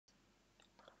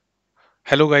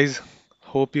Hello guys,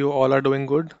 hope you all are doing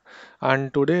good.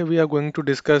 And today we are going to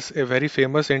discuss a very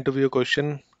famous interview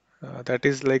question that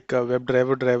is like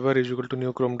Webdriver is equal to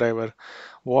new Chrome driver.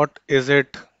 What is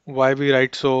it? Why we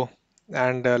write so?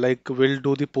 And like we'll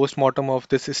do the post-mortem of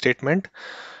this statement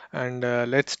and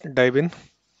let's dive in.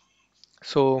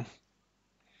 So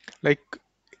like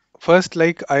first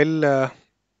like I'll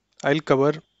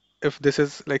cover if this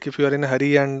is like if you are in a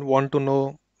hurry and want to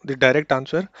know the direct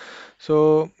answer.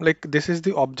 So like this is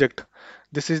the object.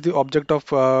 This is the object of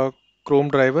Chrome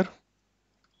driver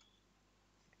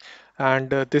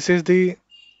and this is the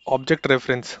object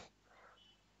reference.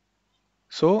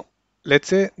 So let's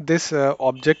say this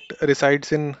object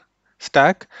resides in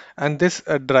stack and this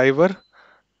driver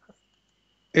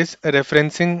is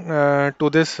referencing to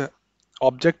this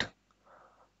object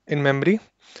in memory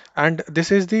and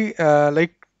this is the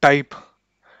like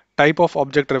type of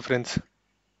object reference.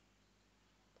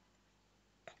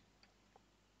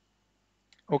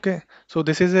 Okay, so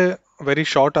this is a very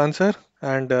short answer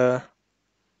and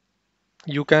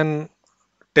you can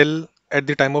tell at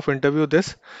the time of interview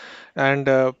this and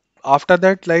after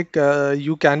that like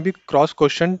you can be cross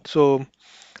questioned, so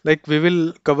like we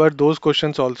will cover those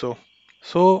questions also.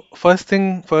 So first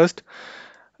thing first,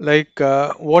 like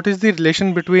what is the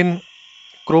relation between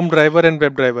Chrome driver and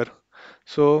WebDriver?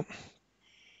 So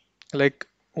like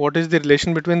what is the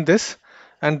relation between this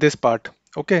and this part?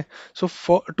 Okay, so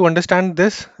for to understand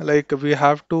this like we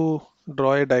have to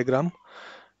draw a diagram.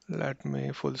 Let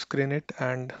me full screen it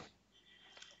and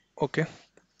okay,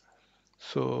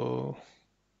 so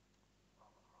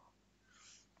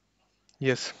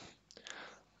yes,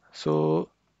 so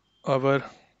our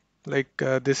like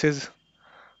this is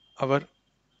our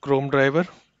Chrome driver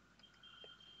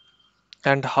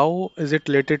and how is it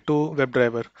related to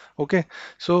WebDriver? Okay,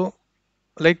 so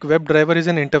like WebDriver is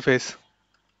an interface.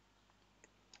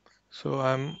 So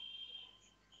I'm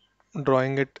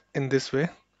drawing it in this way.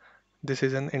 This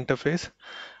is an interface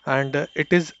and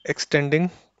it is extending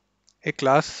a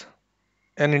class,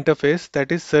 an interface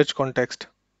that is search context.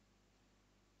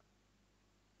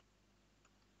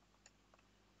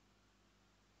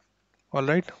 All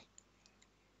right.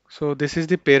 So this is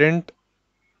the parent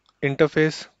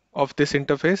interface of this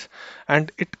interface and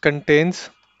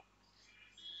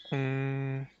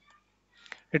mm,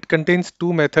 it contains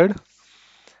two method,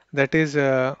 that is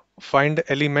find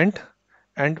element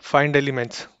and find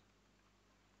elements.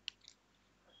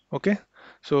 Okay,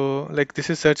 so like this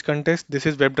is search context, this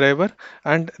is WebDriver,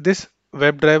 and this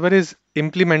WebDriver is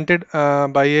implemented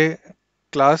by a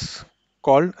class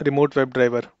called remote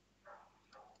WebDriver.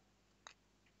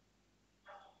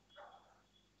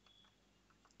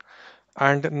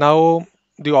 And now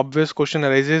the obvious question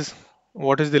arises,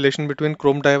 what is the relation between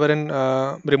Chrome driver and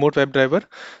remote WebDriver?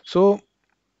 So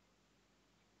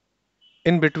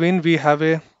in between we have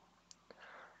a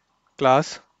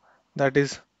class that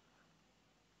is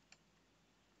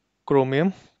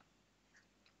Chromium.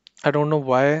 I don't know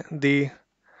why the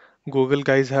Google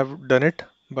guys have done it,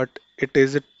 but it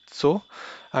is it so.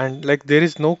 And like there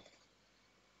is no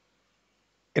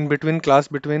in between class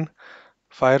between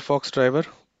Firefox driver,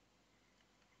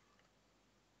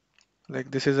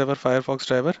 like this is our Firefox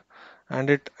driver,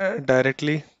 and it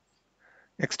directly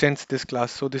extends this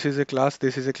class. So this is a class,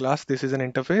 this is a class, this is an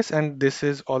interface, and this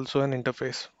is also an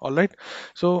interface. All right.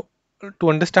 So to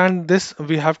understand this,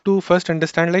 we have to first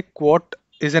understand like what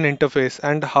is an interface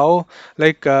and how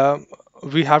like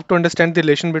we have to understand the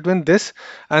relation between this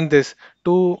and this.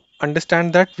 To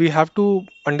understand that, we have to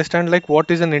understand like what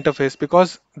is an interface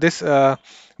because this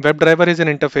WebDriver is an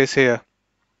interface here.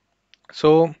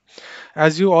 So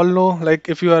as you all know, like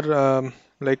if you are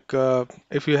like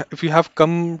if you have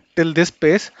come till this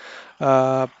place,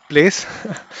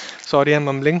 sorry, I'm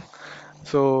mumbling.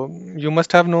 So you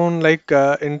must have known like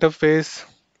interface.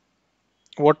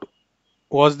 What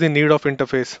was the need of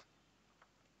interface?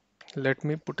 Let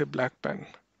me put a black pen.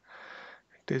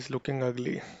 It is looking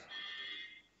ugly.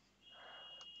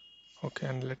 Okay,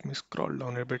 and let me scroll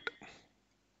down a bit.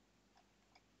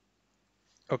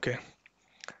 Okay,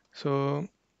 so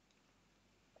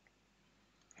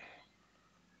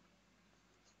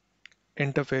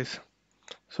interface.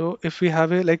 So if we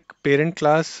have a like parent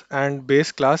class and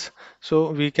base class,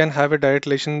 so we can have a direct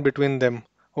relation between them.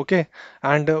 Okay,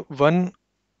 and one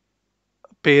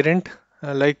parent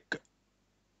like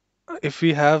if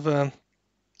we have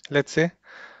let's say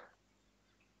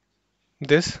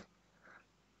this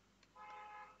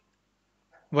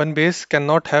one base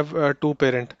cannot have two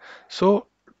parent. So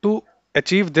to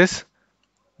achieve this,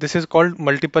 this is called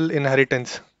multiple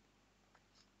inheritance.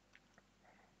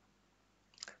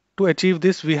 to achieve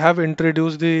this, we have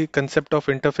introduced the concept of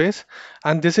interface,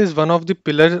 and this is one of the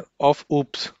pillar of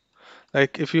OOPS.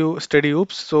 Like if you study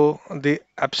OOPS, so the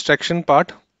abstraction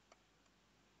part.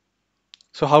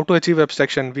 So how to achieve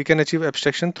abstraction? We can achieve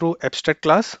abstraction through abstract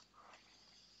class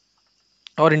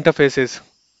or interfaces.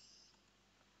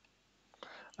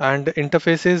 And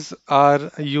interfaces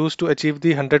are used to achieve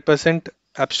the 100%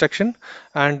 abstraction,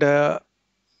 and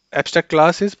abstract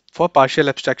class is for partial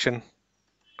abstraction.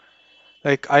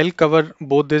 Like I'll cover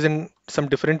both this in some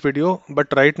different video,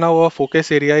 but right now our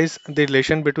focus area is the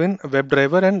relation between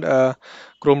WebDriver and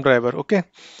ChromeDriver. Okay,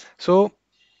 so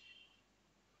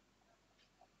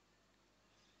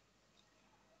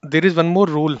there is one more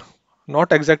rule,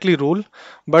 not exactly rule,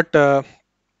 but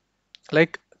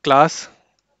like class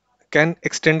can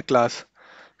extend class.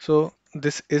 So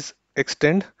this is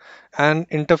extend, and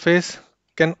interface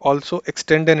can also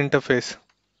extend an interface,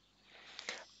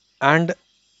 and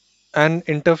an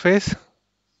interface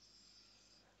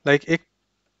like a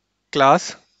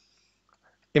class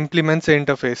implements an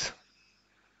interface,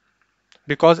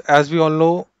 because as we all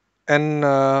know, an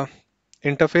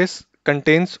interface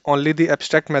contains only the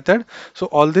abstract method, so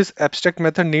all this abstract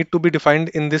method need to be defined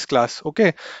in this class.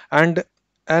 Okay, and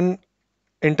an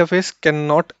interface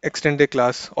cannot extend a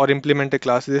class or implement a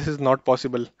class. This is not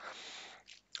possible.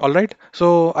 All right,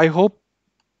 so I hope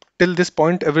till this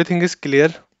point everything is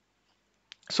clear.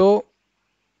 So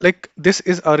like this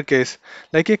is our case,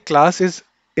 like a class is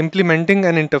implementing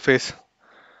an interface.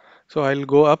 So I'll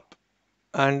go up,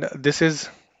 and this is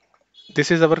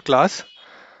our class,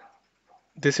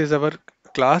 this is our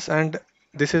class, and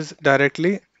this is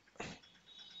directly,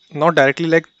 not directly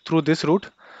like through this route,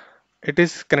 it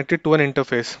is connected to an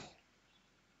interface.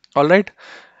 All right,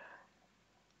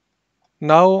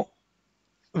 now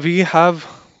we have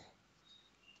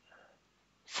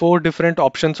four different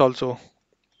options also.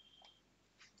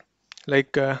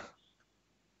 Like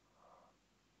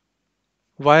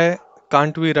why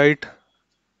can't we write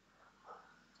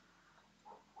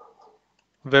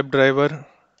WebDriver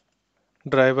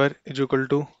driver is equal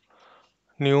to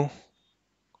new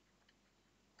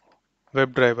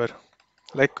WebDriver?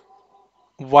 Like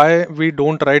why we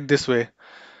don't write this way?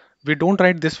 We don't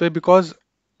write this way because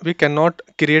we cannot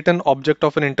create an object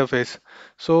of an interface.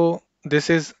 So this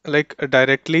is like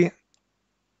directly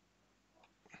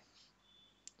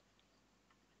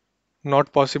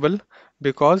not possible,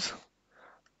 because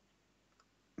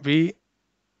we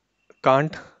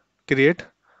can't create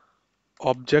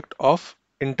object of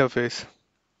interface.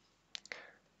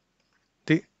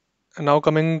 The Now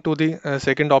coming to the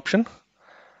second option,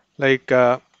 like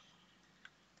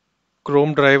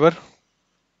Chrome driver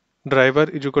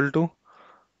is equal to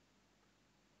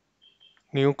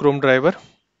new Chrome driver.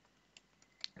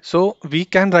 So we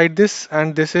can write this,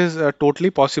 and this is totally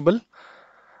possible,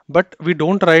 but we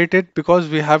don't write it because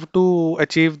we have to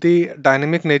achieve the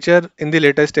dynamic nature in the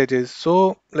later stages.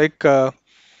 So like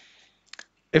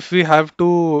if we have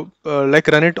to like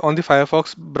run it on the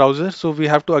Firefox browser, so we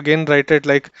have to again write it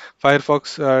like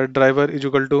Firefox driver is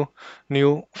equal to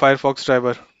new Firefox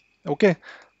driver. Okay,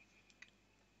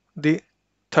 the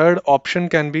third option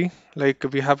can be like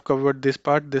we have covered this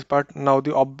part now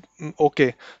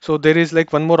okay, so there is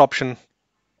like one more option,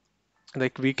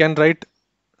 like we can write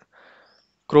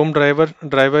Chrome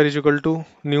driver is equal to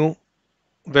new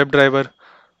WebDriver.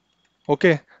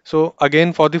 Okay, so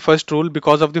again for the first rule,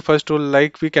 because of the first rule,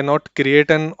 like we cannot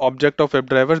create an object of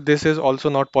WebDriver, this is also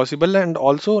not possible, and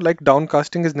also like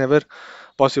downcasting is never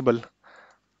possible.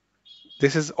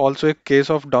 This is also a case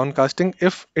of downcasting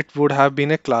if it would have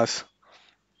been a class.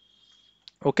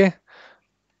 Okay,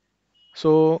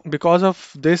 so because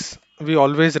of this, we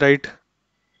always write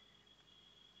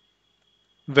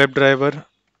WebDriver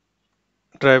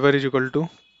is equal to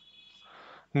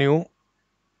new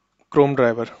Chrome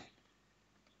driver.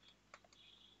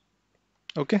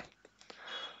 Okay,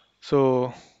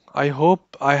 so I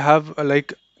hope I have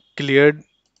like cleared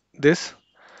this,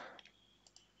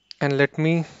 and let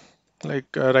me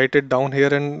like write it down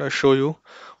here and show you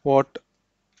what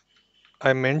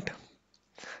I meant.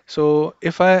 So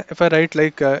if I write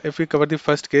like if we cover the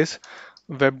first case,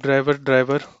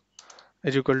 driver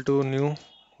is equal to new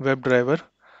WebDriver.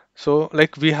 So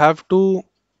like we have to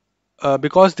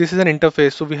because this is an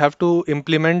interface, so we have to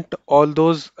implement all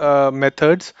those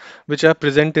methods which are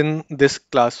present in this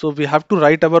class. So we have to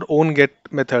write our own get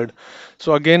method.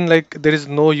 So again, like there is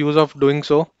no use of doing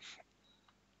so.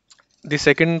 The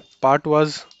second part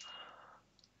was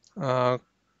uh,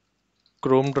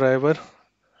 Chrome driver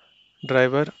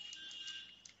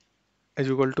is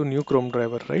equal to new Chrome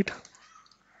driver, right?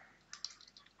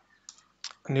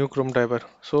 New Chrome driver.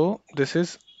 So this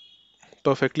is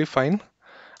perfectly fine,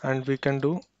 and we can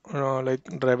do like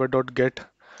driver.get,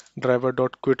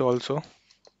 driver.quit also.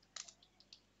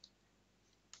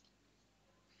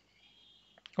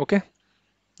 Okay,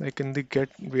 like in the get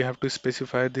we have to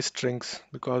specify the strings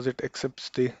because it accepts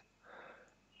the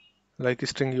like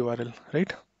string URL,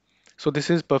 right? So this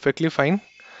is perfectly fine.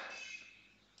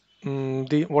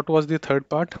 The what was the third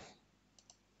part?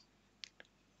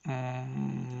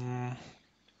 Mm,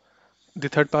 the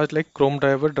third part like Chrome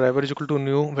driver, driver is equal to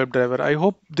new web driver. I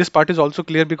hope this part is also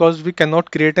clear because we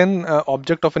cannot create an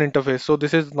object of an interface. So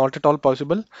this is not at all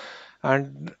possible.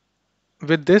 And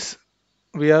with this,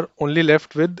 we are only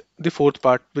left with the fourth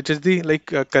part, which is the like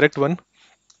correct one.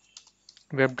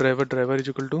 Web driver, driver is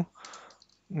equal to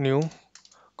new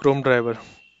Chrome driver.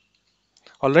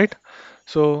 All right.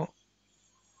 So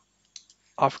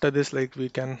after this, like we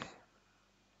can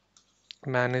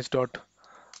manage dot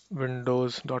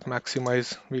windows dot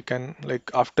maximize. We can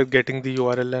like after getting the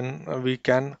URL and we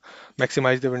can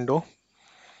maximize the window.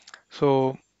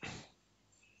 So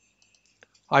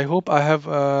I hope I have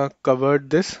covered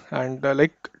this, and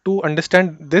like to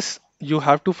understand this, you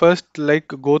have to first like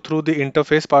go through the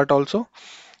interface part also,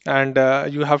 and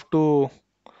you have to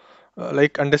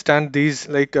like understand these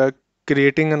like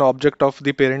creating an object of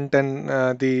the parent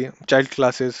and the child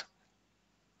classes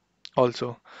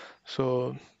also.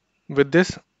 So with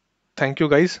this, thank you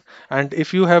guys. And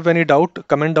if you have any doubt,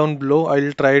 comment down below.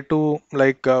 I'll try to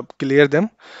like clear them.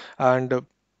 And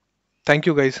thank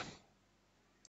you guys.